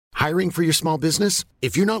Hiring for your small business?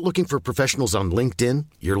 If you're not looking for professionals on LinkedIn,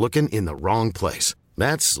 you're looking in the wrong place.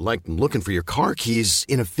 That's like looking for your car keys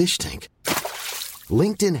in a fish tank.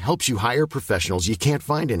 LinkedIn helps you hire professionals you can't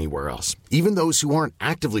find anywhere else, even those who aren't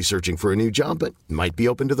actively searching for a new job but might be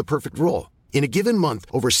open to the perfect role. In a given month,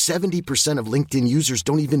 over 70% of LinkedIn users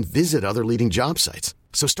don't even visit other leading job sites.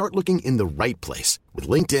 So start looking in the right place. With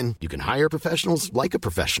LinkedIn, you can hire professionals like a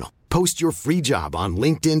professional. Post your free job on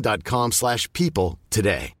linkedin.com/people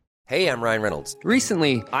today. Hey, I'm Ryan Reynolds.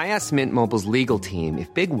 Recently, I asked Mint Mobile's legal team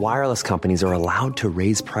if big wireless companies are allowed to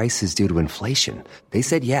raise prices due to inflation. They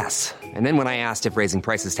said yes. And then when I asked if raising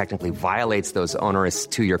prices technically violates those onerous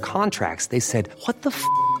two-year contracts, they said, "What the f***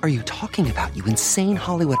 are you talking about, you insane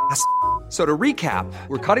Hollywood ass?" So to recap,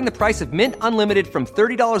 we're cutting the price of Mint Unlimited from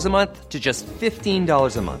 $30 a month to just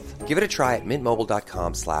 $15 a month. Give it a try at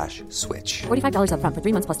mintmobile.com/switch. $45 up front for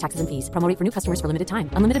 3 months plus taxes and fees. Promo rate for new customers for limited time.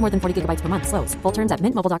 Unlimited more than 40 gigabytes per month. Slows full terms at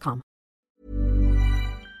mintmobile.com.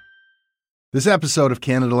 This episode of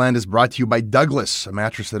Canada Land is brought to you by Douglas, a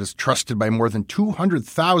mattress that is trusted by more than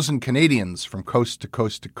 200,000 Canadians from coast to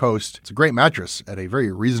coast to coast. It's a great mattress at a very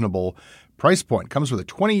reasonable price point. Comes with a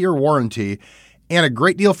 20-year warranty. And a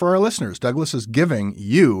great deal for our listeners. Douglas is giving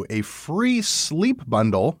you a free sleep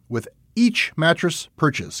bundle with each mattress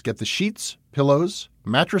purchase. Get the sheets, pillows,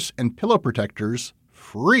 mattress, and pillow protectors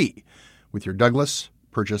free with your Douglas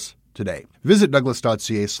purchase today. Visit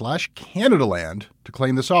douglas.ca/Canadaland to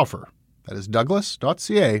claim this offer. That is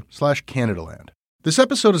douglas.ca/Canadaland. This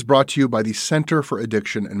episode is brought to you by the Centre for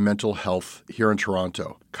Addiction and Mental Health here in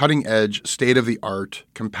Toronto. Cutting-edge, state-of-the-art,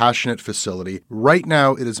 compassionate facility. Right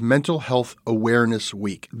now, it is Mental Health Awareness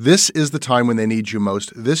Week. This is the time when they need you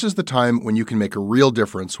most. This is the time when you can make a real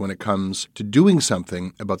difference when it comes to doing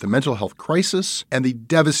something about the mental health crisis and the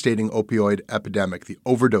devastating opioid epidemic, the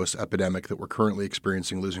overdose epidemic that we're currently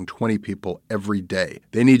experiencing, losing 20 people every day.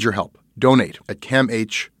 They need your help. Donate at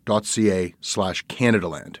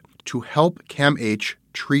camh.ca/Canadaland. to help CAMH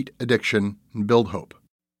treat addiction and build hope.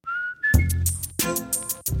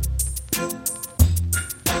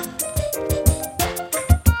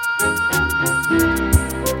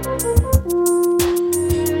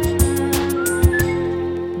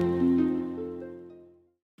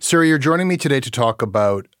 Sarah, you're joining me today to talk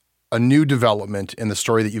about a new development in the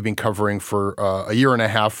story that you've been covering for a year and a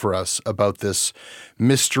half for us about this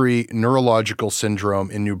mystery neurological syndrome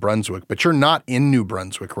in New Brunswick. But you're not in New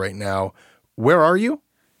Brunswick right now. Where are you?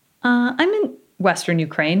 I'm in Western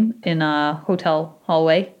Ukraine in a hotel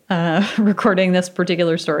hallway recording this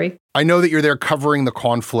particular story. I know that you're there covering the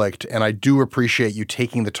conflict, and I do appreciate you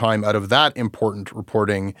taking the time out of that important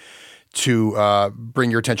reporting to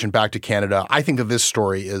bring your attention back to Canada. I think that this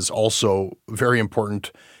story is also very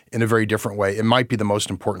important in a very different way. It might be the most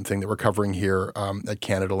important thing that we're covering here at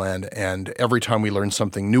Canada Land. And every time we learn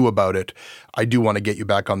something new about it, I do want to get you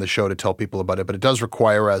back on the show to tell people about it. But it does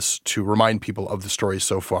require us to remind people of the story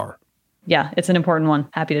so far. Yeah, it's an important one.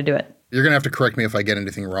 Happy to do it. You're going to have to correct me if I get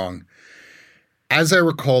anything wrong. As I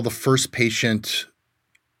recall, the first patient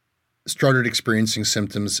started experiencing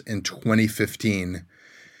symptoms in 2015.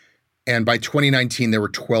 And by 2019, there were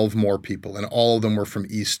 12 more people, and all of them were from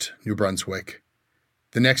East New Brunswick.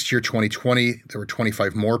 The next year, 2020, there were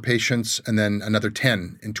 25 more patients, and then another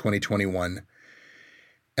 10 in 2021.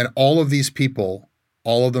 And all of these people,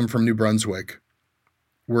 all of them from New Brunswick,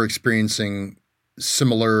 were experiencing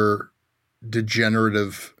similar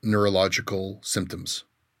degenerative neurological symptoms.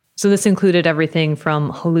 So this included everything from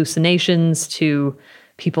hallucinations to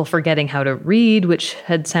people forgetting how to read, which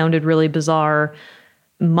had sounded really bizarre,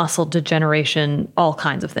 muscle degeneration, all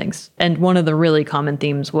kinds of things. And one of the really common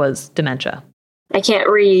themes was dementia. I can't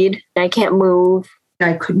read. I can't move.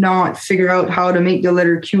 I could not figure out how to make the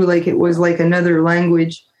letter Q like it was like another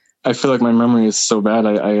language. I feel like my memory is so bad.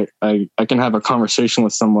 I can have a conversation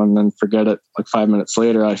with someone and forget it like 5 minutes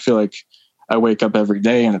later. I feel like I wake up every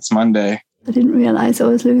day and it's Monday. I didn't realize I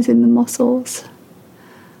was losing the muscle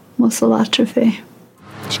atrophy.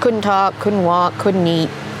 She couldn't talk, couldn't walk, couldn't eat.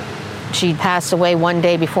 She passed away one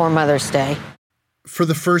day before Mother's Day. For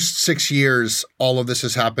the first 6 years, all of this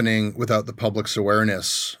is happening without the public's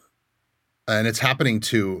awareness. And it's happening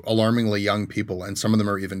to alarmingly young people, and some of them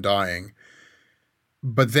are even dying.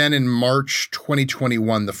 But then in March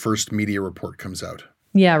 2021, the first media report comes out.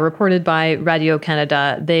 Yeah, reported by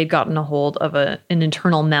Radio-Canada. They'd gotten a hold of an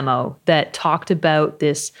internal memo that talked about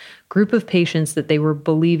this group of patients that they were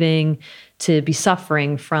believing to be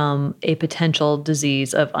suffering from a potential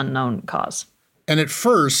disease of unknown cause. And at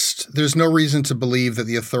first, there's no reason to believe that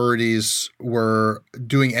the authorities were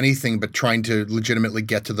doing anything but trying to legitimately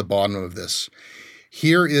get to the bottom of this.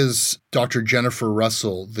 Here is Dr. Jennifer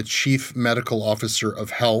Russell, the Chief Medical Officer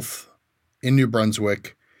of Health in New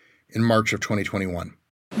Brunswick in March of 2021.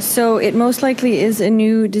 So it most likely is a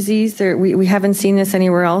new disease. We haven't seen this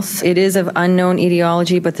anywhere else. It is of unknown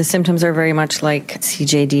etiology, but the symptoms are very much like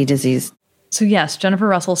CJD disease. So yes, Jennifer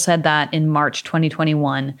Russell said that in March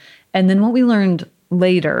 2021. And then what we learned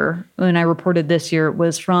later, when I reported this year,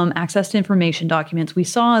 was from Access to Information documents. We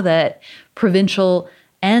saw that provincial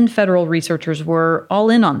and federal researchers were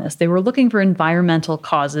all in on this. They were looking for environmental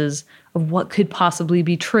causes of what could possibly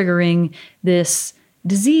be triggering this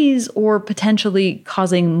disease or potentially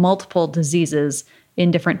causing multiple diseases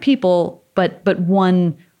in different people, but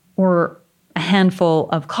one or a handful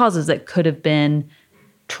of causes that could have been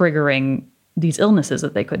triggering these illnesses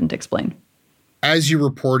that they couldn't explain. As you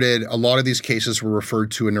reported, a lot of these cases were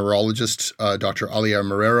referred to a neurologist, Dr. Alia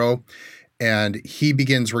Marrero, and he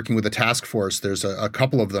begins working with a task force. There's a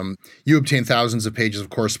couple of them. You obtained thousands of pages of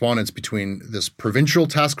correspondence between this provincial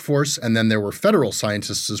task force, and then there were federal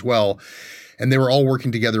scientists as well. And they were all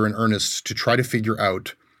working together in earnest to try to figure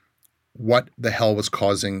out what the hell was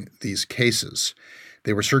causing these cases.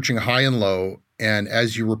 They were searching high and low. And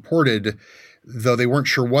as you reported, though they weren't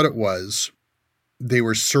sure what it was, they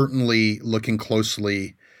were certainly looking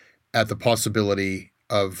closely at the possibility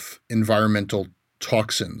of environmental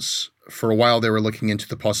toxins. For a while, they were looking into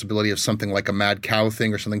the possibility of something like a mad cow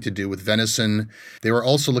thing or something to do with venison. They were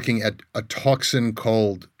also looking at a toxin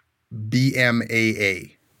called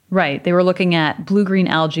BMAA. Right. They were looking at blue-green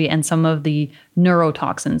algae and some of the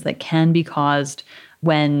neurotoxins that can be caused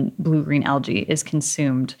when blue-green algae is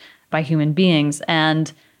consumed by human beings.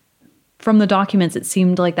 And from the documents, it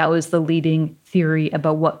seemed like that was the leading theory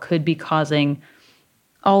about what could be causing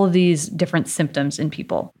all of these different symptoms in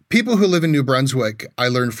people. People who live in New Brunswick, I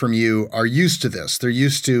learned from you, are used to this. They're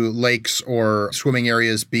used to lakes or swimming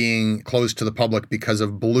areas being closed to the public because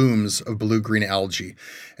of blooms of blue-green algae.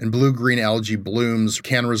 And blue-green algae blooms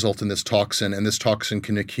can result in this toxin, and this toxin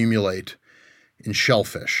can accumulate in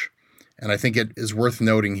shellfish. And I think it is worth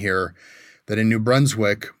noting here that in New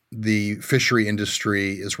Brunswick, the fishery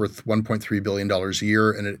industry is worth $1.3 billion a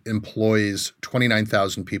year, and it employs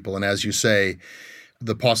 29,000 people. And as you say,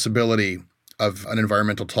 the possibility of an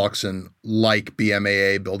environmental toxin like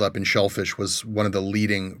BMAA buildup in shellfish was one of the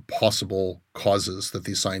leading possible causes that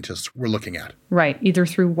these scientists were looking at. Right, either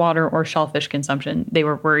through water or shellfish consumption. They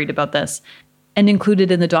were worried about this. And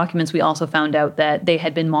included in the documents, we also found out that they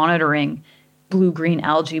had been monitoring blue-green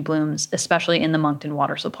algae blooms, especially in the Moncton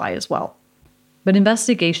water supply as well. But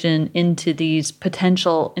investigation into these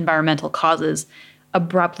potential environmental causes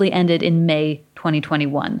abruptly ended in May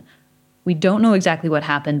 2021. We don't know exactly what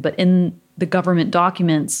happened, but in the government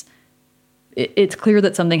documents, it's clear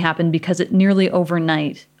that something happened because nearly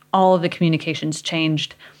overnight, all of the communications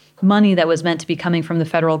changed. Money that was meant to be coming from the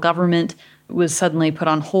federal government was suddenly put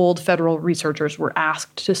on hold. Federal researchers were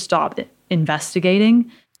asked to stop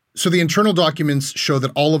investigating. So the internal documents show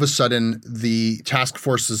that all of a sudden the task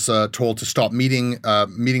force is told to stop meeting.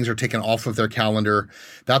 Meetings are taken off of their calendar.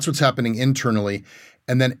 That's what's happening internally.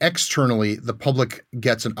 And then externally, the public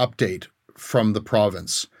gets an update from the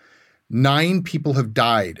province. 9 people have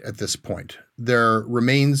died at this point. Their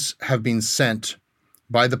remains have been sent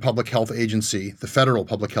by the public health agency, the federal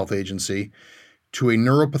public health agency, to a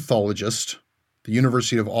neuropathologist, the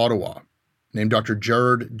University of Ottawa, named Dr.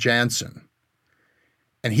 Jared Jansen.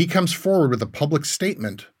 And he comes forward with a public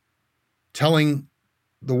statement telling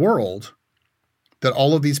the world that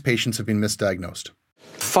all of these patients have been misdiagnosed.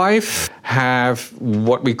 5 have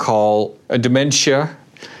what we call a dementia.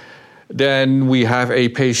 Then we have a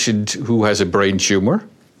patient who has a brain tumor.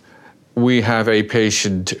 We have a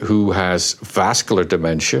patient who has vascular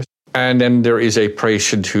dementia. And then there is a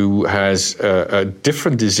patient who has a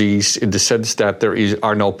different disease in the sense that there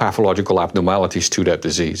are no pathological abnormalities to that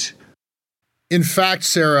disease. In fact,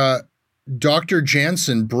 Sarah, Dr.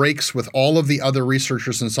 Jansen breaks with all of the other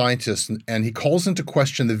researchers and scientists, and he calls into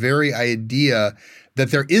question the very idea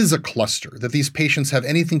that there is a cluster, that these patients have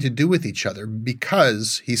anything to do with each other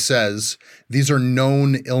because, he says, these are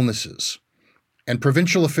known illnesses. And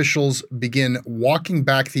provincial officials begin walking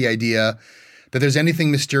back the idea that there's anything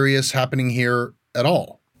mysterious happening here at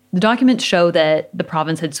all. The documents show that the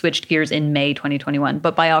province had switched gears in May 2021,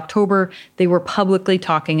 but by October, they were publicly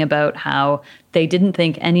talking about how they didn't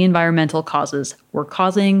think any environmental causes were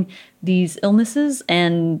causing these illnesses,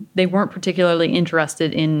 and they weren't particularly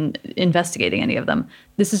interested in investigating any of them.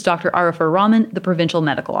 This is Dr. Arifa Rahman, the provincial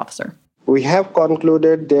medical officer. We have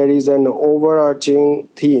concluded there is an overarching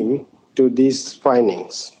theme to these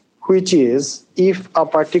findings, which is if a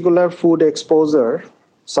particular food exposure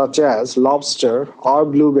such as lobster or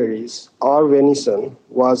blueberries or venison,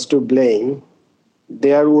 was to blame,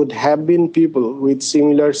 there would have been people with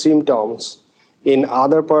similar symptoms in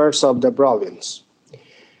other parts of the province.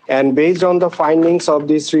 And based on the findings of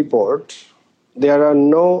this report, there are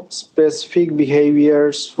no specific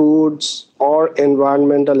behaviors, foods, or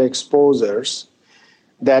environmental exposures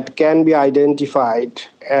that can be identified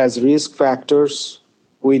as risk factors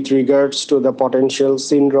with regards to the potential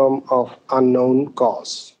syndrome of unknown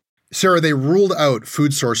cause. Sarah, they ruled out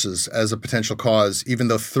food sources as a potential cause, even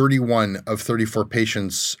though 31 of 34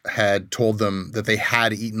 patients had told them that they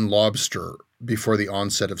had eaten lobster before the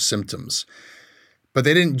onset of symptoms. But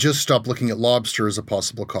they didn't just stop looking at lobster as a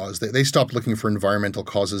possible cause. They stopped looking for environmental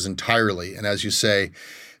causes entirely. And as you say,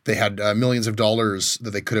 they had millions of dollars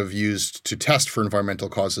that they could have used to test for environmental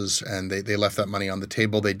causes, and they left that money on the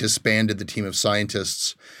table. They disbanded the team of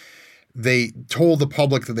scientists. They told the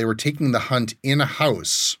public that they were taking the hunt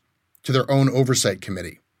in-house to their own oversight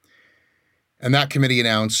committee. And that committee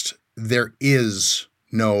announced there is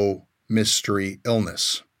no mystery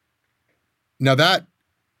illness. Now that,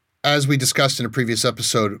 as we discussed in a previous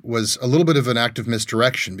episode, was a little bit of an act of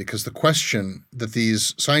misdirection, because the question that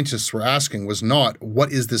these scientists were asking was not,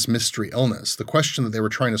 what is this mystery illness? The question that they were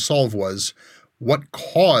trying to solve was, what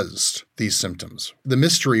caused these symptoms? The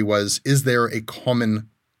mystery was, is there a common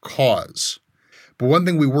cause? But one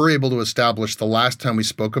thing we were able to establish the last time we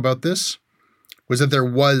spoke about this was that there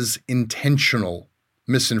was intentional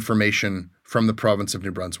misinformation from the province of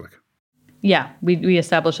New Brunswick. Yeah, we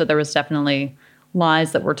established that there was definitely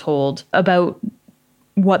lies that were told about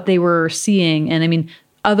what they were seeing. And I mean,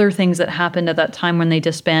 other things that happened at that time when they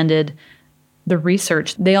disbanded the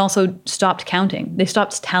research, they also stopped counting. They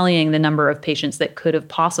stopped tallying the number of patients that could have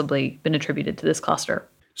possibly been attributed to this cluster.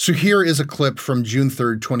 So here is a clip from June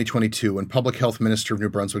 3rd, 2022, when Public Health Minister of New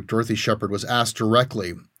Brunswick, Dorothy Shepherd, was asked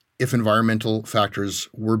directly if environmental factors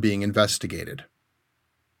were being investigated.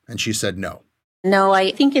 And she said no. No, I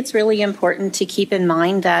think it's really important to keep in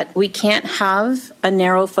mind that we can't have a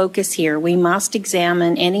narrow focus here. We must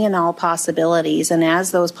examine any and all possibilities, and as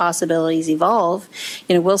those possibilities evolve,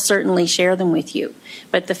 we'll certainly share them with you.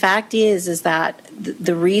 But the fact is that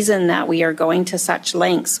the reason that we are going to such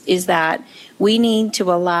lengths is that we need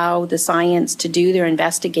to allow the science to do their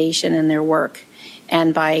investigation and their work.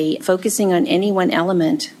 And by focusing on any one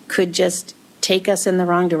element could just take us in the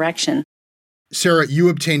wrong direction. Sarah, you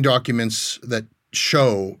obtained documents that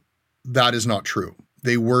show that is not true.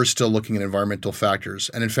 They were still looking at environmental factors.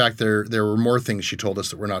 And in fact, there were more things she told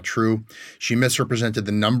us that were not true. She misrepresented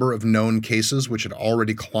the number of known cases, which had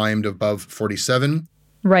already climbed above 47.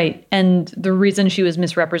 Right. And the reason she was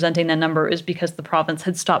misrepresenting that number is because the province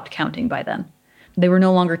had stopped counting by then. They were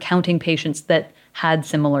no longer counting patients that had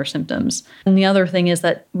similar symptoms. And the other thing is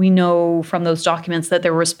that we know from those documents that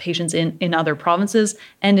there was patients in other provinces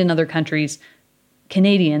and in other countries,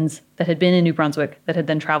 Canadians that had been in New Brunswick that had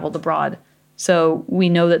then traveled abroad. So we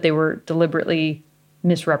know that they were deliberately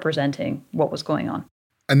misrepresenting what was going on.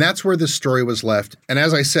 And that's where this story was left. And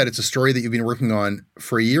as I said, it's a story that you've been working on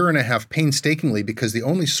for a year and a half painstakingly, because the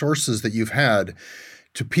only sources that you've had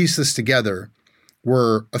to piece this together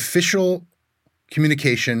were official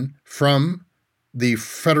communication from the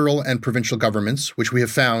federal and provincial governments, which we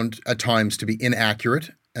have found at times to be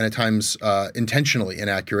inaccurate and at times intentionally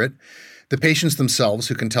inaccurate. The patients themselves,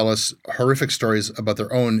 who can tell us horrific stories about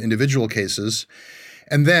their own individual cases,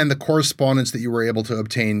 and then the correspondence that you were able to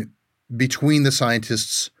obtain between the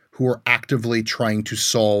scientists who are actively trying to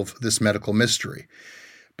solve this medical mystery.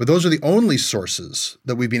 But those are the only sources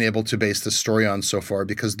that we've been able to base this story on so far,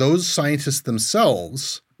 because those scientists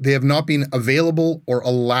themselves, they have not been available or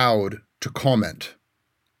allowed to comment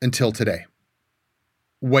until today.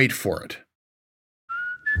 Wait for it.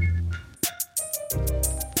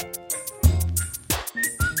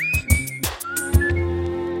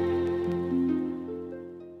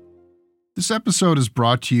 This episode is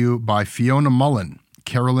brought to you by Fiona Mullen,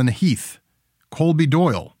 Carolyn Heath, Colby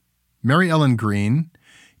Doyle, Mary Ellen Green,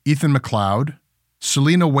 Ethan McLeod,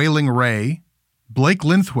 Selena Whaling-Ray, Blake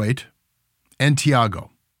Linthwaite, and Tiago.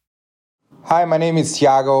 Hi, my name is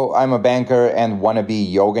Tiago. I'm a banker and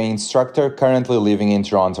wannabe yoga instructor currently living in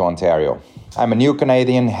Toronto, Ontario. I'm a new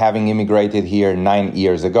Canadian, having immigrated here 9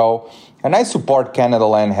 years ago, and I support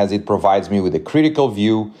Canadaland as it provides me with a critical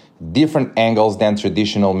view, different angles than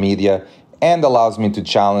traditional media, and allows me to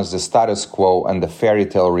challenge the status quo and the fairy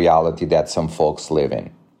tale reality that some folks live in.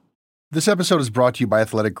 This episode is brought to you by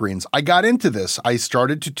Athletic Greens. I got into this. I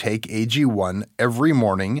started to take AG1 every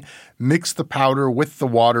morning, mix the powder with the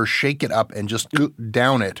water, shake it up, and just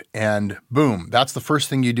down it. And boom, that's the first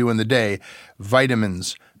thing you do in the day.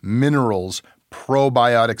 Vitamins, minerals,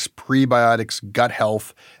 probiotics, prebiotics, gut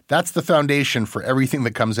health. That's the foundation for everything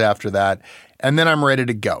that comes after that. And then I'm ready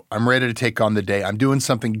to go. I'm ready to take on the day. I'm doing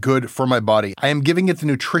something good for my body. I am giving it the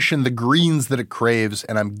nutrition, the greens that it craves,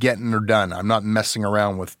 and I'm getting her done. I'm not messing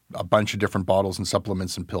around with a bunch of different bottles and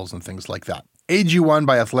supplements and pills and things like that. AG1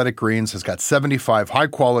 by Athletic Greens has got 75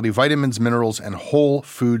 high-quality vitamins, minerals, and whole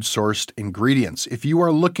food-sourced ingredients. If you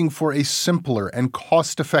are looking for a simpler and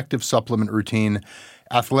cost-effective supplement routine,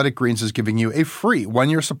 Athletic Greens is giving you a free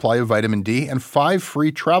 1-year supply of vitamin D and 5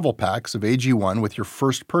 free travel packs of AG1 with your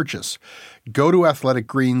first purchase. Go to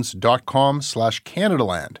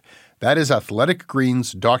athleticgreens.com/Canadaland. That is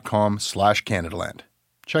athleticgreens.com/Canadaland.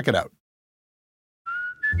 Check it out.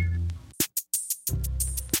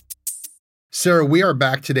 Sarah, we are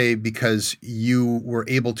back today because you were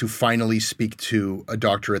able to finally speak to a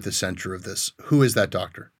doctor at the center of this. Who is that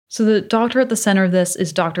doctor? So the doctor at the center of this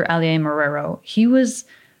is Dr. Alain Marrero. He was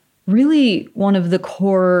really one of the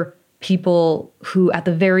core people who, at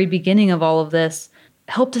the very beginning of all of this,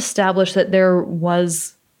 helped establish that there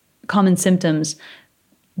was common symptoms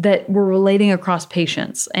that were relating across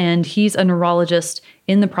patients. And he's a neurologist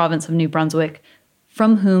in the province of New Brunswick,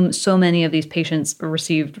 from whom so many of these patients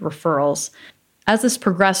received referrals. As this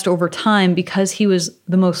progressed over time, because he was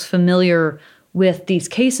the most familiar with these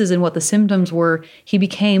cases and what the symptoms were, he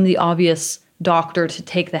became the obvious doctor to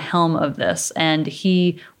take the helm of this. And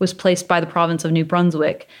he was placed by the province of New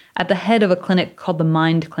Brunswick at the head of a clinic called the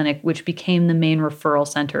Mind Clinic, which became the main referral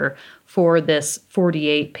center for this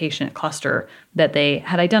 48 patient cluster that they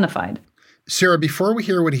had identified. Sarah, before we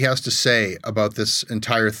hear what he has to say about this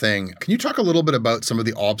entire thing, can you talk a little bit about some of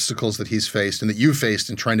the obstacles that he's faced and that you faced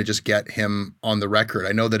in trying to just get him on the record?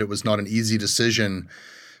 I know that it was not an easy decision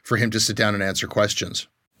for him to sit down and answer questions.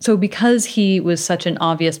 So because he was such an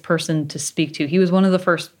obvious person to speak to, he was one of the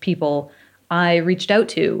first people I reached out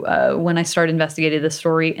to when I started investigating this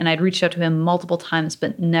story, and I'd reached out to him multiple times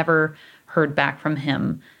but never heard back from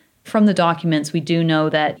him. From the documents, we do know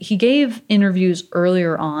that he gave interviews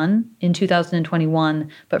earlier on in 2021,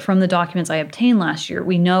 but from the documents I obtained last year,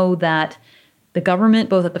 we know that the government,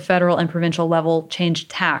 both at the federal and provincial level, changed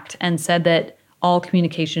tact and said that all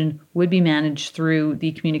communication would be managed through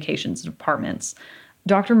the communications departments.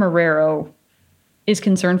 Dr. Marrero is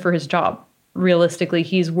concerned for his job. Realistically,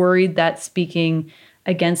 he's worried that speaking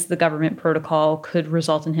against the government protocol could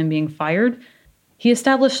result in him being fired. He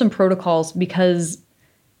established some protocols because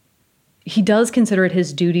he does consider it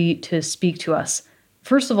his duty to speak to us.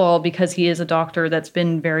 First of all, because he is a doctor that's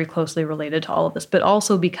been very closely related to all of this, but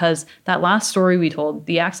also because that last story we told,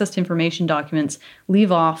 the access to information documents,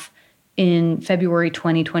 leave off in February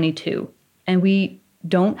 2022. And we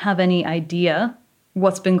don't have any idea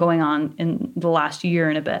what's been going on in the last year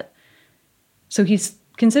and a bit. So he's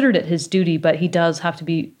considered it his duty, but he does have to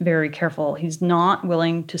be very careful. He's not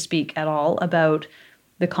willing to speak at all about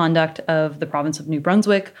the conduct of the province of New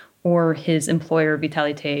Brunswick or his employer,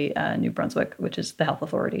 Vitalité New Brunswick, which is the health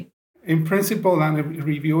authority. In principle, and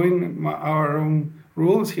reviewing our own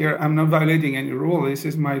rules here, I'm not violating any rule. This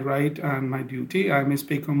is my right and my duty. I may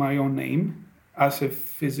speak on my own name as a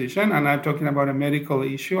physician, and I'm talking about a medical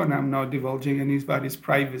issue, and I'm not divulging anybody's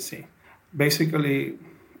privacy. Basically,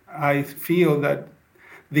 I feel that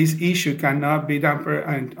this issue cannot be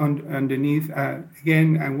dampered underneath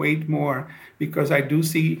again and wait more, because I do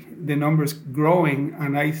see the numbers growing,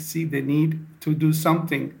 and I see the need to do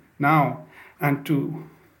something now and to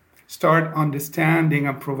start understanding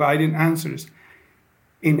and providing answers.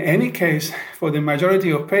 In any case, for the majority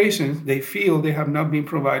of patients, they feel they have not been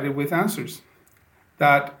provided with answers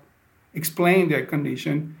that explain their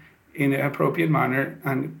condition in an appropriate manner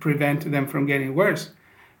and prevent them from getting worse.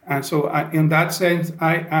 And so in that sense,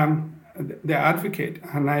 I am the advocate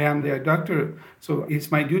and I am their doctor. So it's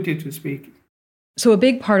my duty to speak. So a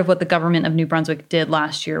big part of what the government of New Brunswick did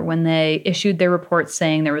last year when they issued their report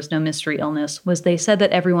saying there was no mystery illness was they said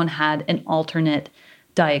that everyone had an alternate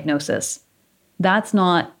diagnosis. That's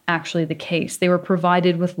not actually the case. They were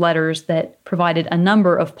provided with letters that provided a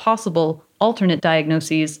number of possible alternate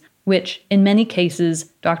diagnoses, which in many cases,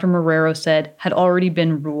 Dr. Marrero said had already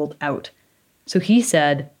been ruled out. So he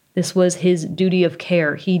said this was his duty of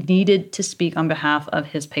care. He needed to speak on behalf of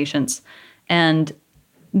his patients. And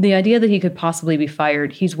the idea that he could possibly be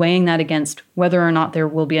fired, he's weighing that against whether or not there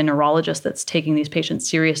will be a neurologist that's taking these patients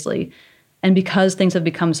seriously. And because things have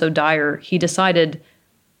become so dire, he decided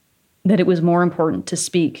that it was more important to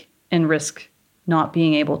speak and risk not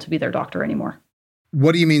being able to be their doctor anymore.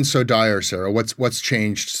 What do you mean so dire, Sarah? What's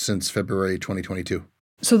changed since February 2022?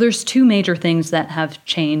 So there's two major things that have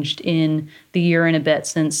changed in the year and a bit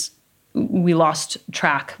since we lost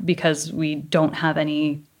track because we don't have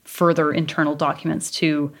any further internal documents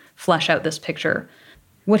to flesh out this picture.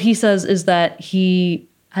 What he says is that he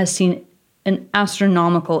has seen an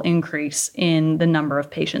astronomical increase in the number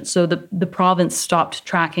of patients. So the province stopped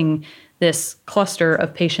tracking this cluster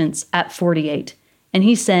of patients at 48. And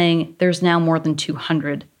he's saying there's now more than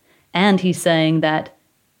 200. And he's saying that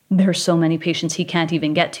there's so many patients he can't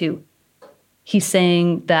even get to. He's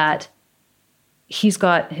saying that he's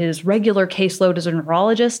got his regular caseload as a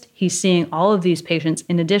neurologist. He's seeing all of these patients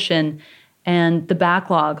in addition. And the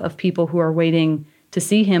backlog of people who are waiting to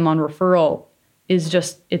see him on referral is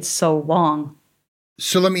just, it's so long.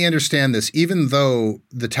 So let me understand this. Even though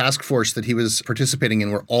the task force that he was participating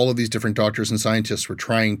in, where all of these different doctors and scientists were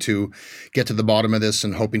trying to get to the bottom of this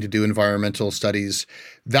and hoping to do environmental studies,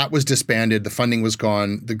 that was disbanded. The funding was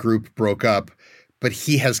gone. The group broke up. But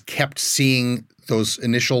he has kept seeing those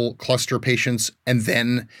initial cluster patients. And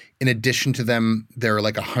then in addition to them, there are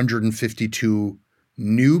like 152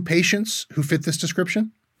 new patients who fit this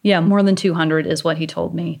description? Yeah, more than 200 is what he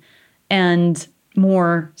told me. And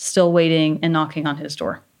more still waiting and knocking on his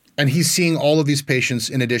door. And he's seeing all of these patients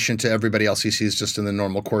in addition to everybody else he sees just in the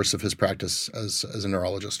normal course of his practice as a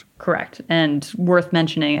neurologist. Correct. And worth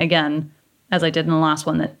mentioning, again, as I did in the last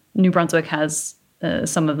one, that New Brunswick has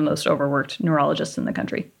some of the most overworked neurologists in the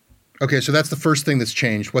country. Okay, so that's the first thing that's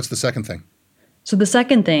changed. What's the second thing? So the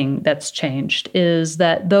second thing that's changed is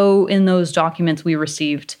that though in those documents we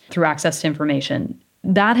received through access to information,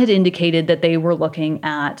 that had indicated that they were looking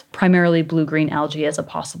at primarily blue-green algae as a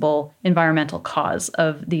possible environmental cause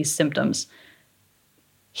of these symptoms.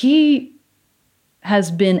 He has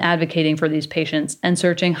been advocating for these patients and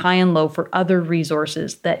searching high and low for other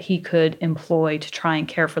resources that he could employ to try and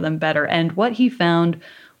care for them better. And what he found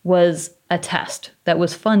was a test that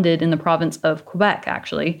was funded in the province of Quebec,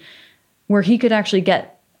 actually, where he could actually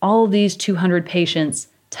get all of these 200 patients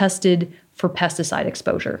tested for pesticide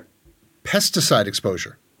exposure. Pesticide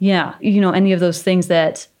exposure? Yeah. Any of those things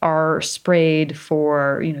that are sprayed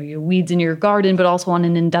for, your weeds in your garden, but also on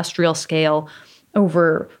an industrial scale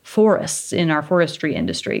over forests in our forestry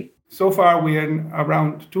industry. So far, we are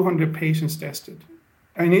around 200 patients tested.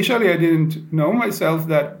 Initially, I didn't know myself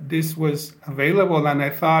that this was available, and I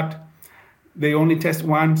thought they only test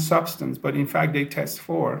one substance, but in fact, they test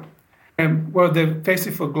 4. They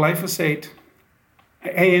tested for glyphosate,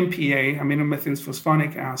 AMPA,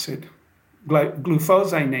 aminomethylphosphonic acid,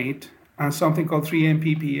 glufosinate, and something called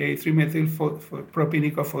 3-MPPA,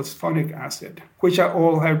 3-methylpropynicophosphonic acid, which are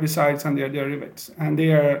all herbicides and their derivatives. And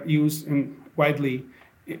they are used widely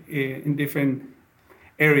in different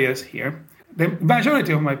areas here. The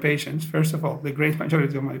majority of my patients, first of all, the great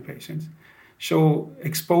majority of my patients, show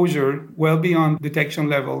exposure well beyond detection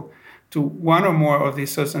level to one or more of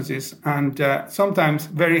these substances, and sometimes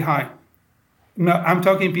very high. No, I'm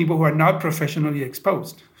talking people who are not professionally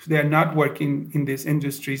exposed. They are not working in these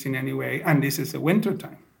industries in any way, and this is the winter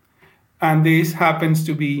time. And this happens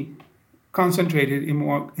to be concentrated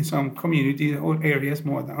in some communities or areas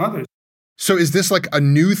more than others. So is this like a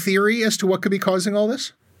new theory as to what could be causing all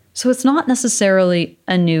this? So it's not necessarily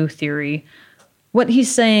a new theory. What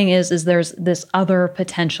he's saying is there's this other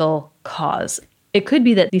potential cause. It could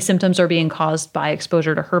be that these symptoms are being caused by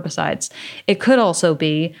exposure to herbicides. It could also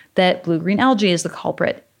be that blue-green algae is the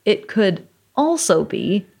culprit. It could also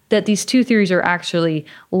be that these two theories are actually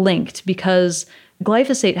linked because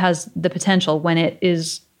glyphosate has the potential, when it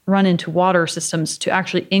is run into water systems, to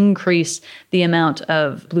actually increase the amount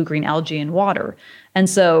of blue-green algae in water. And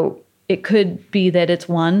so it could be that it's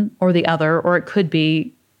one or the other, or it could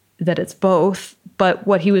be that it's both. But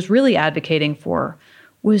what he was really advocating for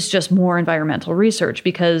was just more environmental research,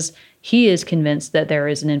 because he is convinced that there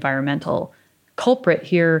is an environmental culprit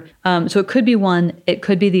here. So it could be one, it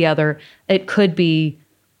could be the other, it could be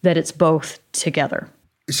that it's both together.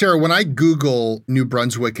 Sarah, when I Google New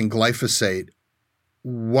Brunswick and glyphosate,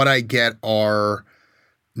 what I get are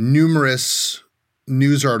numerous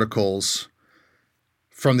news articles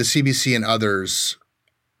from the CBC and others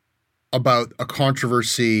about a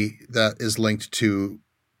controversy that is linked to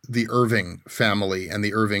the Irving family and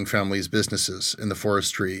the Irving family's businesses in the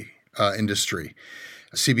forestry industry.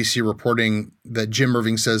 CBC reporting that Jim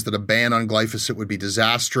Irving says that a ban on glyphosate would be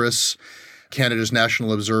disastrous. Canada's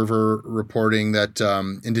National Observer reporting that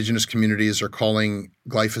Indigenous communities are calling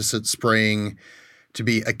glyphosate spraying to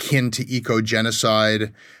be akin to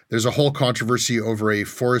eco-genocide. There's a whole controversy over a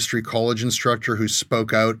forestry college instructor who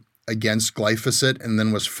spoke out against glyphosate and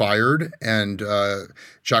then was fired. And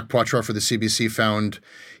Jacques Poitras for the CBC found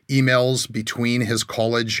emails between his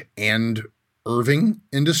college and Irving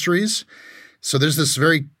Industries. So there's this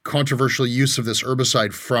very controversial use of this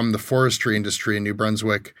herbicide from the forestry industry in New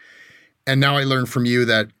Brunswick. And now I learned from you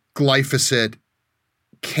that glyphosate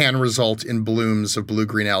can result in blooms of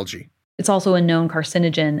blue-green algae. It's also a known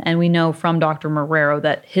carcinogen, and we know from Dr. Marrero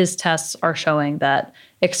that his tests are showing that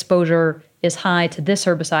exposure is high to this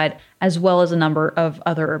herbicide as well as a number of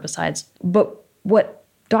other herbicides. But what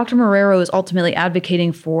Dr. Marrero is ultimately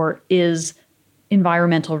advocating for is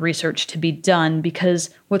environmental research to be done,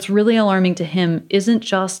 because what's really alarming to him isn't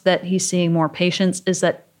just that he's seeing more patients, is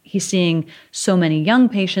that he's seeing so many young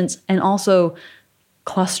patients and also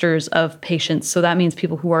clusters of patients. So that means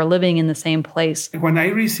people who are living in the same place. When I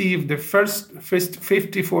received the first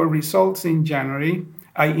 54 results in January,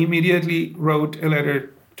 I immediately wrote a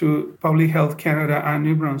letter to Public Health Canada and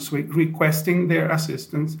New Brunswick requesting their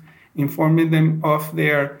assistance, informing them of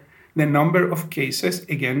the number of cases,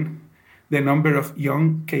 again, the number of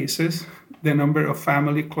young cases, the number of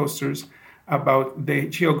family clusters, about the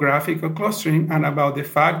geographical clustering, and about the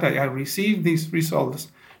fact that I received these results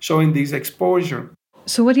showing this exposure.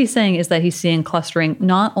 So what he's saying is that he's seeing clustering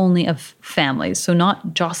not only of families, so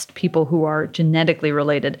not just people who are genetically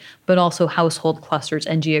related, but also household clusters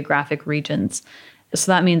and geographic regions.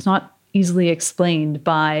 So that means not easily explained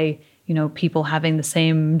by, people having the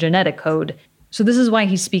same genetic code. So this is why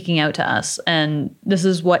he's speaking out to us, and this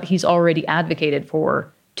is what he's already advocated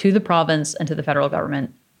for to the province and to the federal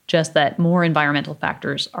government, just that more environmental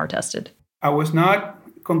factors are tested. I was not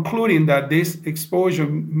concluding that this exposure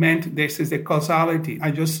meant this is a causality.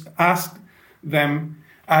 I just asked them,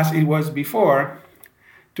 as it was before,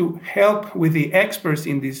 to help with the experts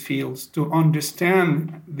in these fields to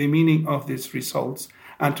understand the meaning of these results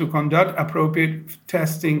and to conduct appropriate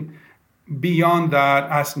testing beyond that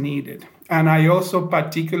as needed. And I also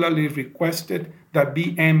particularly requested that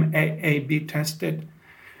BMAA be tested.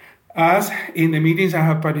 As in the meetings I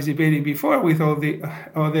have participated before with all the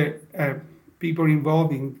other people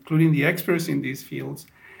involved, including the experts in these fields,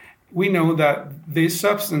 we know that these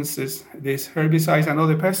substances, these herbicides and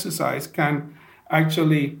other pesticides, can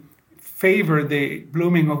actually favor the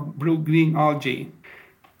blooming of blue-green algae.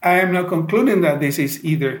 I am not concluding that this is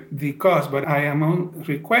either the cause, but I am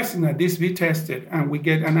requesting that this be tested and we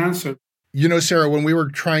get an answer. Sarah, when we were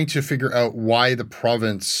trying to figure out why the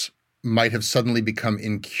province might have suddenly become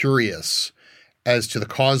incurious as to the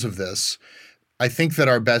cause of this, I think that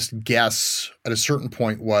our best guess at a certain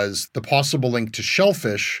point was the possible link to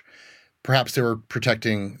shellfish. Perhaps they were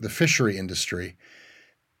protecting the fishery industry.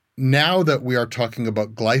 Now that we are talking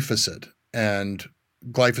about glyphosate and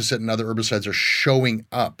other herbicides are showing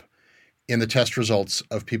up in the test results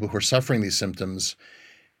of people who are suffering these symptoms,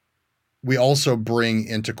 we also bring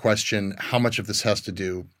into question how much of this has to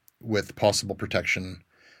do with possible protection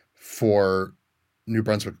for New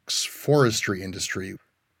Brunswick's forestry industry,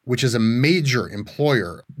 which is a major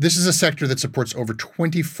employer. This is a sector that supports over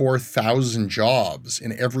 24,000 jobs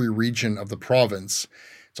in every region of the province.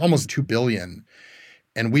 It's almost $2 billion.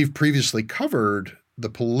 And we've previously covered the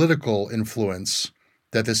political influence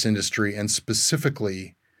that this industry, and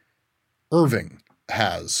specifically Irving,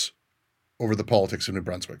 has over the politics of New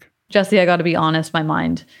Brunswick. Jesse, I got to be honest, my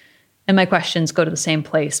mind and my questions go to the same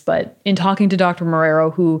place. But in talking to Dr.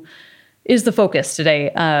 Marrero, who is the focus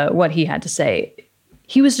today, what he had to say,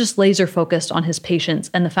 he was just laser focused on his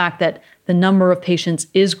patients and the fact that the number of patients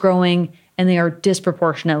is growing and they are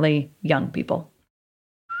disproportionately young people.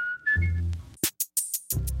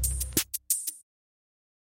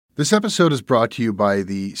 This episode is brought to you by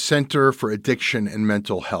the Center for Addiction and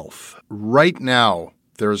Mental Health. Right now,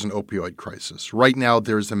 there is an opioid crisis. Right now,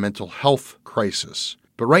 there is a mental health crisis.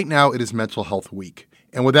 But right now, it is Mental Health Week.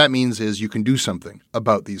 And what that means is you can do something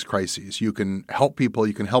about these crises. You can help people.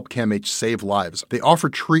 You can help CAMH save lives. They offer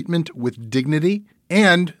treatment with dignity,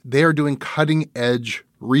 and they are doing cutting-edge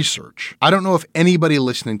research. I don't know if anybody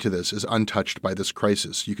listening to this is untouched by this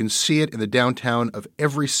crisis. You can see it in the downtown of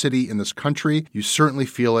every city in this country. You certainly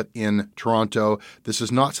feel it in Toronto. This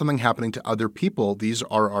is not something happening to other people. These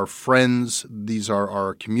are our friends. These are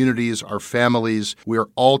our communities, our families. We are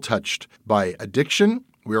all touched by addiction.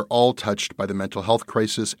 We are all touched by the mental health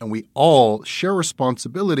crisis, and we all share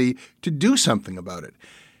responsibility to do something about it.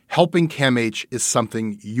 Helping CAMH is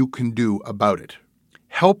something you can do about it.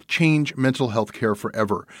 Help change mental health care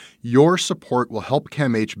forever. Your support will help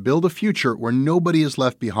CAMH build a future where nobody is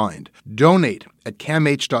left behind. Donate at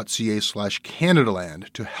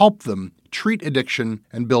camh.ca/Canadaland to help them treat addiction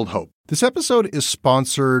and build hope. This episode is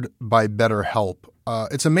sponsored by BetterHelp.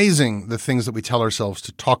 It's amazing the things that we tell ourselves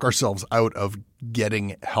to talk ourselves out of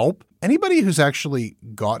getting help. Anybody who's actually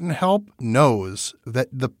gotten help knows that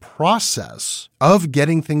the process of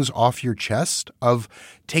getting things off your chest, of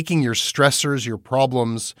taking your stressors, your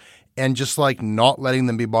problems, and just like not letting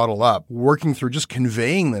them be bottled up, working through just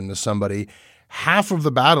conveying them to somebody half of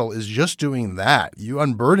the battle is just doing that. You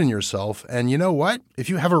unburden yourself. And you know what? If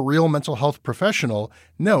you have a real mental health professional,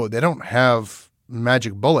 no, they don't have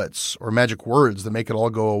magic bullets or magic words that make it all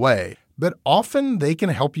go away. But often they can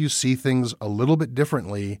help you see things a little bit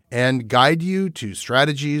differently and guide you to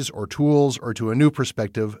strategies or tools or to a new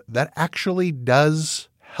perspective that actually does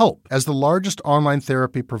help. As the largest online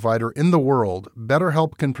therapy provider in the world,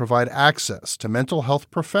 BetterHelp can provide access to mental health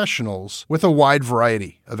professionals with a wide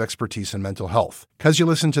variety of expertise in mental health. Because you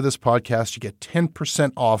listen to this podcast, you get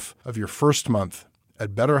 10% off of your first month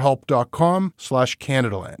at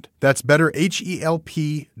betterhelp.com/Canadaland. That's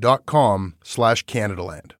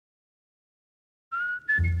betterhelp.com/Canadaland.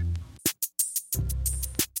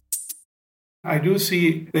 I do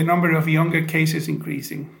see the number of younger cases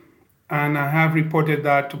increasing, and I have reported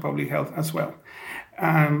that to public health as well.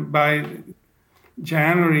 By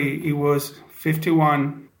January, it was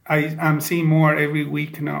 51. I'm seeing more every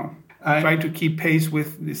week now. I try to keep pace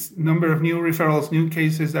with this number of new referrals, new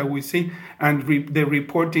cases that we see, and the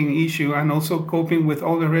reporting issue, and also coping with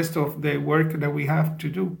all the rest of the work that we have to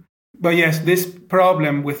do. But yes, this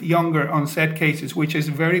problem with younger onset cases, which is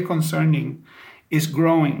very concerning, is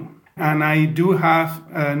growing. And I do have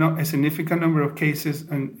a significant number of cases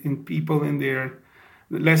in people in their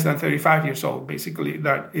less than 35 years old, basically.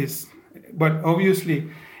 But obviously,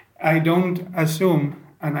 I don't assume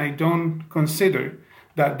and I don't consider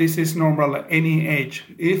that this is normal at any age.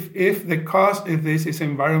 If the cause of this is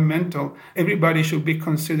environmental, everybody should be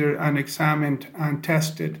considered and examined and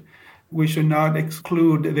tested. We should not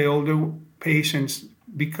exclude the older patients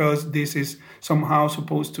because this is somehow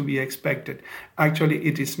supposed to be expected. Actually,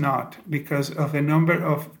 it is not, because of the number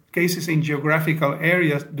of cases in geographical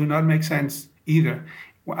areas do not make sense either,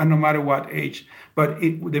 no matter what age. But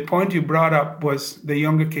the point you brought up was the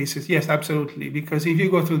younger cases. Yes, absolutely, because if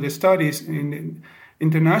you go through the studies, in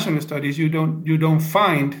international studies, you don't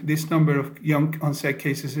find this number of young onset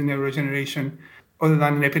cases in neurodegeneration other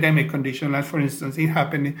than an epidemic condition. Like, for instance, it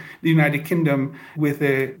happened in the United Kingdom with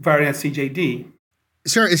the variant CJD.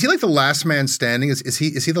 Sarah, is he like the last man standing? Is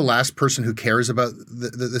he the last person who cares about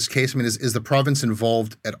this case? I mean, is the province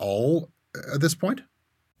involved at all at this point?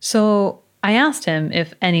 So I asked him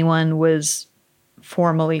if anyone was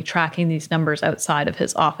formally tracking these numbers outside of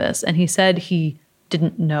his office, and he said he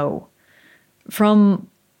didn't know. From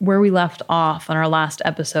where we left off on our last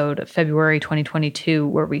episode of February 2022,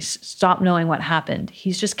 where we stopped knowing what happened,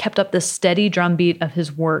 he's just kept up this steady drumbeat of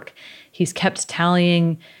his work. He's kept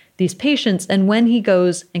tallying these patients. And when he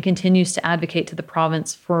goes and continues to advocate to the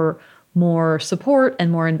province for more support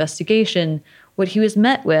and more investigation, what he was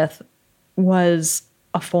met with was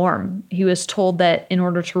a form. He was told that in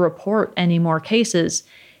order to report any more cases,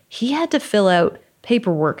 he had to fill out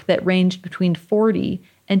paperwork that ranged between 40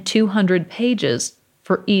 and 200 pages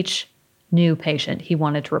for each new patient he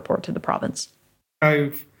wanted to report to the province.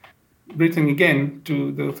 I've written again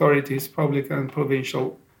to the authorities, public and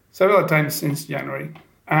provincial, several times since January.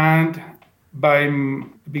 And by the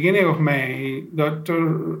beginning of May, Dr.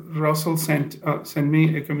 Russell sent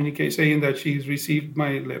me a communique saying that she's received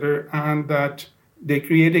my letter and that they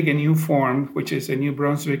created a new form, which is a new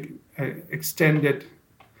Brunswick extended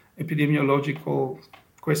epidemiological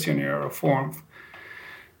questionnaire or form.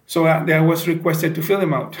 So I was requested to fill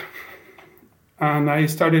them out, and I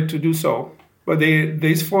started to do so. But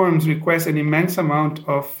these forms request an immense amount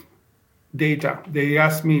of data. They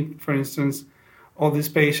asked me, for instance, all these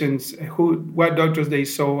patients, what doctors they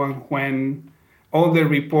saw and when, all the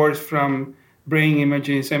reports from brain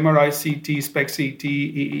images, MRI, CT, SPECT CT,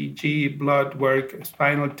 EEG, blood work,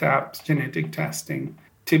 spinal taps, genetic testing.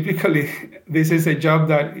 Typically, this is a job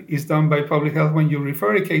that is done by public health when you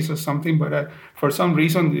refer a case or something, but for some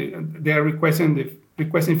reason, they are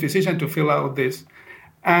requesting physician to fill out this.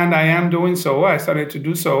 And I am doing so. I started to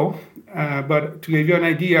do so. But to give you an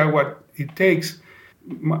idea what it takes,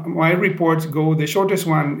 my reports go, the shortest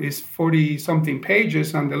one is 40-something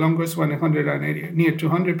pages, and the longest one, 180, near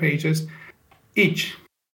 200 pages each.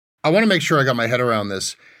 I want to make sure I got my head around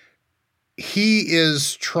this. He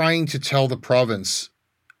is trying to tell the province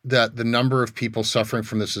that the number of people suffering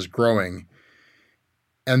from this is growing.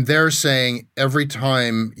 And they're saying every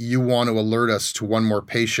time you want to alert us to one more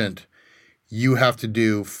patient, you have to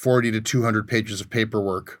do 40 to 200 pages of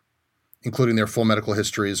paperwork, including their full medical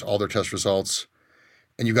histories, all their test results.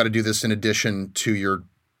 And you got to do this in addition to your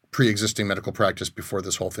pre-existing medical practice before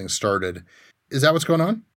this whole thing started. Is that what's going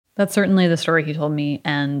on? That's certainly the story he told me.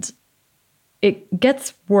 And it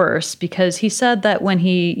gets worse because he said that when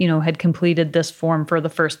he, had completed this form for the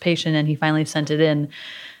first patient and he finally sent it in,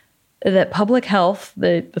 that public health,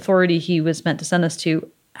 the authority he was meant to send this to,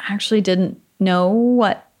 actually didn't know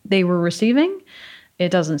what they were receiving, it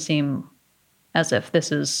doesn't seem as if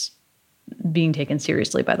this is being taken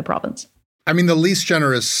seriously by the province. I mean, the least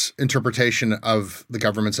generous interpretation of the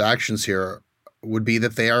government's actions here would be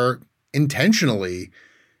that they are intentionally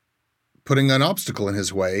putting an obstacle in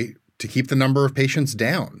his way to keep the number of patients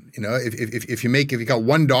down. You know, if you got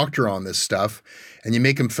one doctor on this stuff and you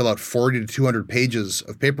make him fill out 40 to 200 pages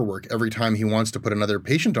of paperwork every time he wants to put another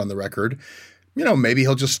patient on the record, you know, maybe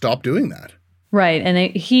he'll just stop doing that. Right.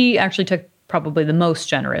 And he actually took probably the most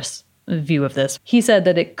generous view of this. He said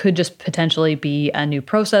that it could just potentially be a new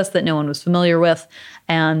process that no one was familiar with.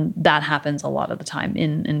 And that happens a lot of the time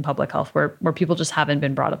in public health where people just haven't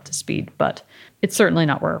been brought up to speed. But it's certainly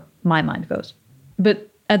not where my mind goes. But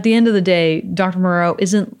at the end of the day, Dr. Marrero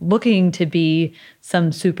isn't looking to be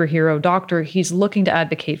some superhero doctor. He's looking to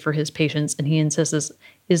advocate for his patients. And he insists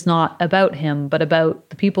is not about him, but about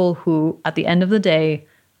the people who, at the end of the day,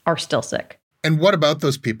 are still sick. And what about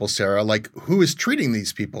those people, Sarah? Like, who is treating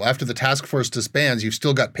these people? After the task force disbands, you've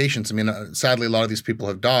still got patients. I mean, sadly, a lot of these people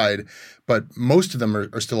have died, but most of them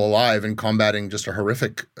are still alive and combating just a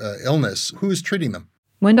horrific illness. Who is treating them?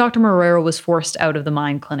 When Dr. Marrero was forced out of the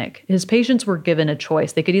Mind Clinic, his patients were given a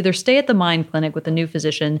choice. They could either stay at the Mind Clinic with the new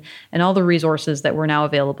physician and all the resources that were now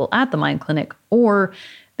available at the Mind Clinic, or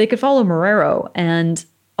they could follow Marrero. And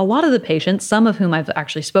a lot of the patients, some of whom I've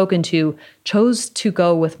actually spoken to, chose to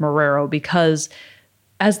go with Marrero because,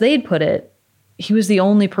 as they'd put it, he was the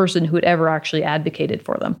only person who had ever actually advocated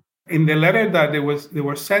for them. In the letter that they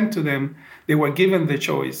were sent to them, they were given the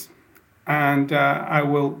choice. And I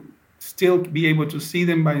will still be able to see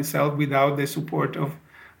them by myself without the support of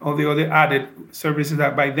all the other added services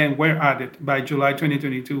that by then were added. By July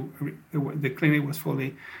 2022, the clinic was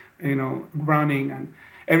fully, running and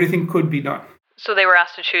everything could be done. So they were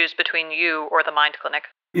asked to choose between you or the Mind Clinic?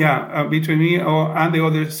 Yeah, between me and the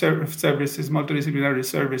other services, multidisciplinary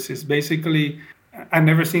services. Basically, I've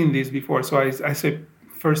never seen this before. So I said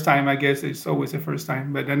first time, I guess it's always the first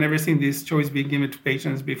time, but I've never seen this choice being given to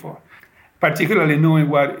patients before. Particularly knowing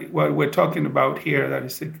what we're talking about here, that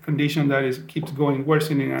is a condition that keeps going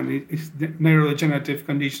worsening, and it's neurodegenerative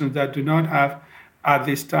conditions that do not have, at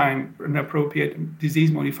this time, an appropriate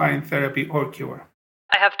disease-modifying therapy or cure.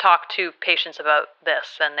 I have talked to patients about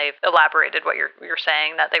this, and they've elaborated what you're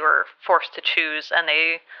saying, that they were forced to choose, and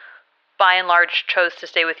they, by and large, chose to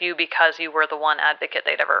stay with you because you were the one advocate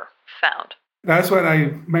they'd ever found. That's what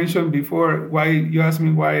I mentioned before. Why you asked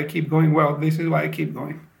me why I keep going. Well, this is why I keep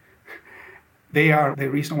going. They are the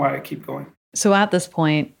reason why I keep going. So at this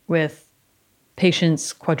point, with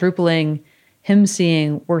patients quadrupling, him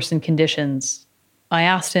seeing worsened conditions, I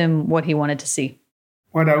asked him what he wanted to see.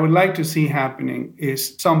 What I would like to see happening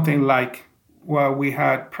is something like what we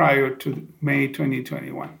had prior to May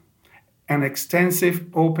 2021. An extensive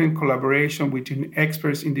open collaboration between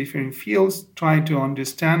experts in different fields trying to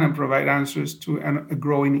understand and provide answers to a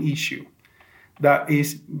growing issue that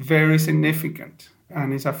is very significant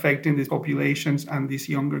and is affecting these populations and these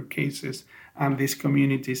younger cases and these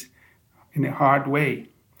communities in a hard way.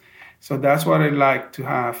 So that's what I'd like to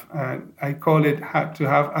have. I call it to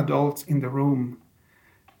have adults in the room,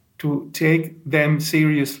 to take them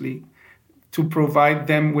seriously, to provide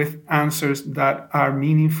them with answers that are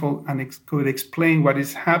meaningful and could explain what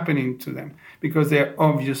is happening to them, because they're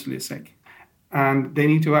obviously sick. And they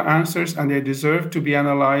need to have answers, and they deserve to be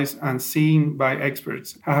analyzed and seen by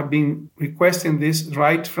experts. I have been requesting this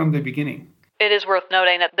right from the beginning. It is worth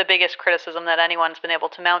noting that the biggest criticism that anyone's been able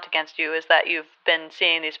to mount against you is that you've been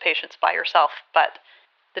seeing these patients by yourself, but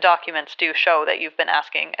the documents do show that you've been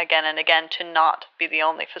asking again and again to not be the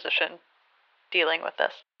only physician dealing with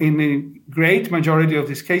this. In the great majority of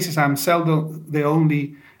these cases, I'm seldom the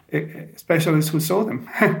only specialist who saw them.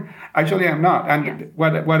 Actually, I'm not. And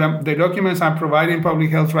the documents I'm providing public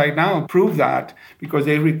health right now prove that, because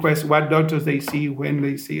they request what doctors they see, when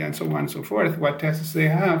they see, and so on and so forth, what tests they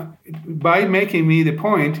have. By making me the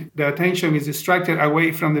point, the attention is distracted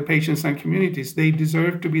away from the patients and communities. They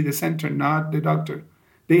deserve to be the center, not the doctor.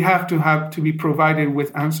 They have to be provided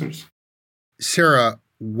with answers. Sarah,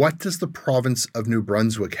 what does the province of New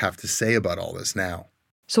Brunswick have to say about all this now?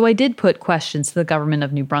 So I did put questions to the government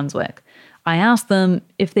of New Brunswick. I asked them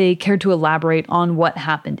if they cared to elaborate on what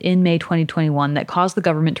happened in May 2021 that caused the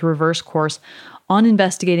government to reverse course on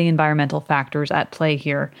investigating environmental factors at play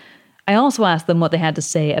here. I also asked them what they had to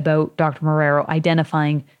say about Dr. Marrero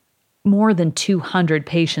identifying more than 200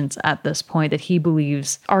 patients at this point that he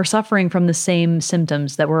believes are suffering from the same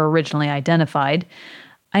symptoms that were originally identified.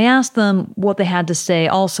 I asked them what they had to say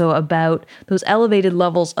also about those elevated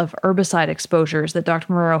levels of herbicide exposures that Dr.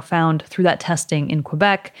 Marrero found through that testing in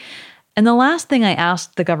Quebec. And the last thing I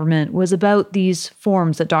asked the government was about these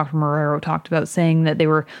forms that Dr. Marrero talked about, saying that they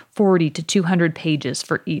were 40 to 200 pages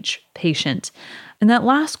for each patient. And that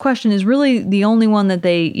last question is really the only one that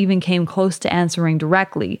they even came close to answering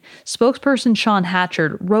directly. Spokesperson Sean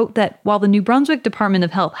Hatchard wrote that while the New Brunswick Department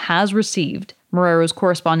of Health has received Marrero's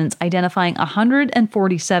correspondence identifying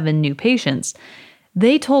 147 new patients,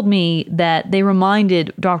 they told me that they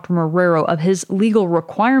reminded Dr. Marrero of his legal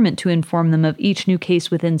requirement to inform them of each new case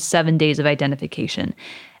within 7 days of identification.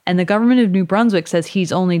 And the government of New Brunswick says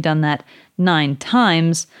he's only done that 9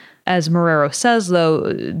 times. As Marrero says,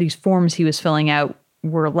 though, these forms he was filling out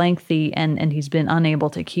were lengthy and he's been unable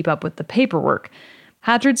to keep up with the paperwork.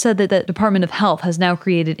 Hatchard said that the Department of Health has now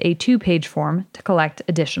created a 2-page form to collect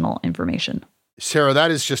additional information. Sarah, that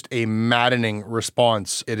is just a maddening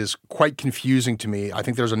response. It is quite confusing to me. I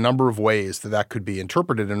think there's a number of ways that could be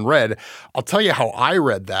interpreted and read. I'll tell you how I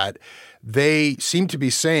read that. They seem to be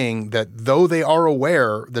saying that though they are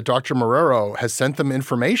aware that Dr. Marrero has sent them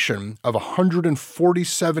information of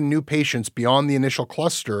 147 new patients beyond the initial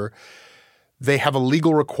cluster, they have a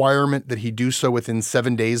legal requirement that he do so within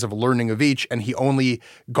 7 days of learning of each, and he only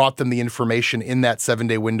got them the information in that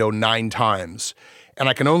 7-day window 9 times. And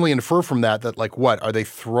I can only infer from that like, what, are they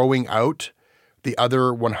throwing out the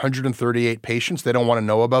other 138 patients? They don't want to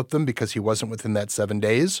know about them because he wasn't within that 7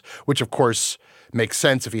 days, which of course makes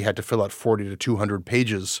sense if he had to fill out 40 to 200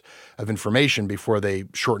 pages of information before they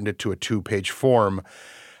shortened it to a 2-page form.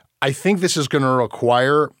 I think this is going to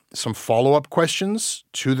require some follow-up questions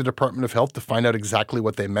to the Department of Health to find out exactly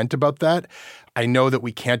what they meant about that. I know that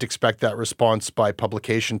we can't expect that response by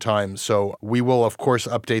publication time, so we will, of course,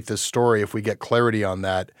 update this story if we get clarity on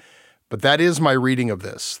that. But that is my reading of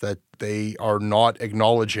this, that they are not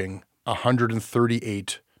acknowledging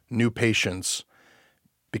 138 new patients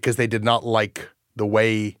because they did not like the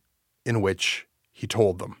way in which he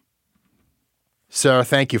told them. Sarah,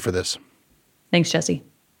 thank you for this. Thanks, Jesse.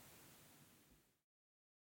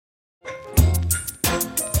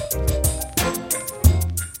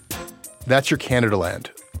 That's your Canada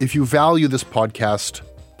Land. If you value this podcast,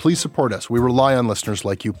 please support us. We rely on listeners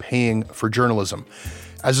like you paying for journalism.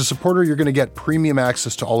 As a supporter, you're going to get premium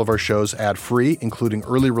access to all of our shows ad-free, including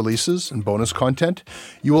early releases and bonus content.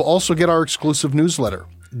 You will also get our exclusive newsletter,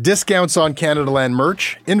 discounts on Canada Land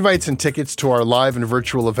merch, invites and tickets to our live and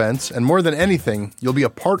virtual events, and more than anything, you'll be a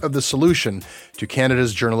part of the solution to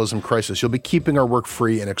Canada's journalism crisis. You'll be keeping our work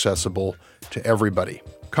free and accessible to everybody.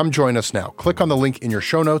 Come join us now. Click on the link in your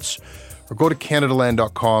show notes or go to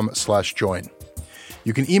canadaland.com/join.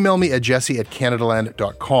 You can email me at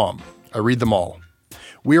jesse@canadaland.com. I read them all.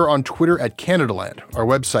 We are on Twitter at Canadaland. Our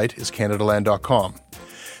website is canadaland.com.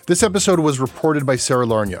 This episode was reported by Sarah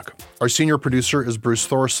Larniuk. Our senior producer is Bruce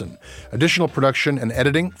Thorson. Additional production and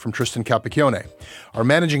editing from Tristan Capacchione. Our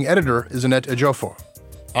managing editor is Annette Ejiofor.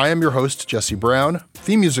 I am your host, Jesse Brown.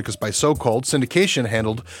 Theme music is by So Called. Syndication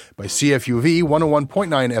handled by CFUV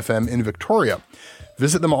 101.9 FM in Victoria.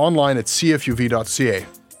 Visit them online at cfuv.ca.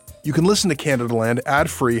 You can listen to Canada Land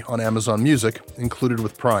ad-free on Amazon Music, included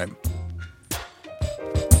with Prime.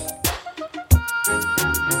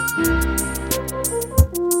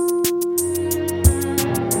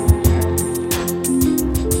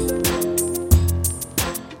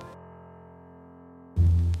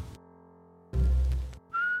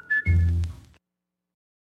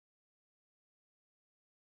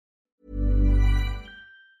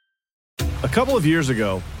 A couple of years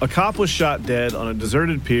ago, a cop was shot dead on a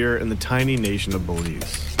deserted pier in the tiny nation of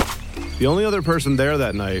Belize. The only other person there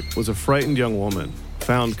that night was a frightened young woman,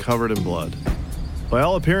 found covered in blood. By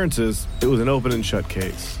all appearances, it was an open and shut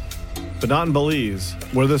case. But not in Belize,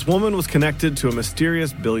 where this woman was connected to a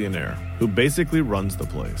mysterious billionaire who basically runs the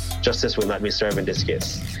place. Justice will not be served in this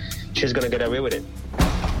case. She's gonna get away with it.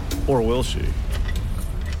 Or will she?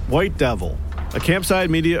 White Devil, a Campside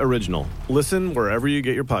Media original. Listen wherever you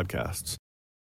get your podcasts.